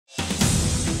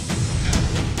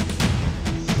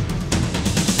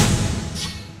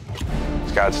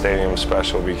Scott Stadium is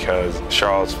special because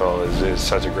Charlottesville is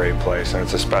such a great place, and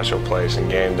it's a special place, and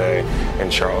game day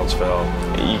in Charlottesville,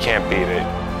 you can't beat it.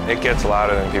 It gets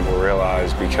louder than people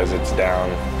realize because it's down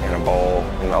in a bowl,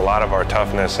 and a lot of our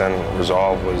toughness and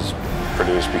resolve was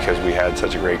produced because we had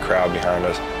such a great crowd behind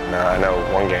us. Now, I know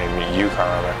one game,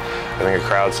 UConn, I think a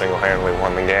crowd single-handedly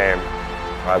won the game.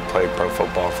 I played pro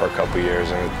football for a couple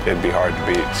years, and it'd be hard to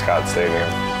beat Scott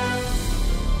Stadium.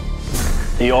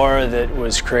 The aura that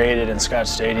was created in Scott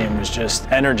Stadium was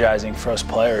just energizing for us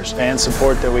players. Fan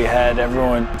support that we had,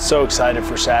 everyone so excited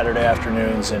for Saturday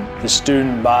afternoons, and the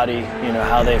student body, you know,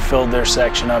 how they filled their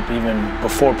section up even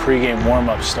before pregame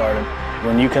warm-ups started.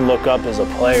 When you can look up as a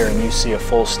player and you see a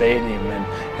full stadium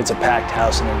and it's a packed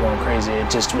house and they're going crazy,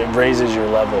 it raises your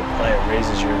level of play, it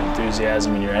raises your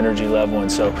enthusiasm and your energy level,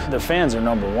 and so the fans are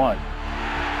number one.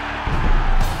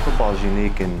 Football is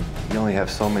unique, and you only have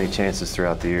so many chances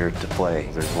throughout the year to play.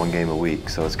 There's one game a week,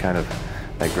 so it's kind of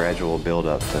that gradual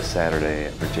build-up to Saturday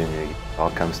at Virginia. It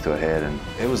all comes to a head, and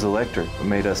it was electric. It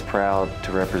made us proud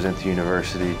to represent the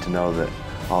university, to know that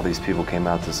all these people came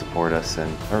out to support us.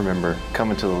 And I remember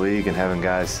coming to the league and having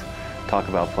guys talk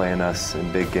about playing us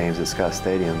in big games at Scott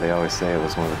Stadium. They always say it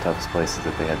was one of the toughest places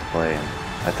that they had to play, and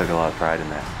I took a lot of pride in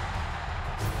that.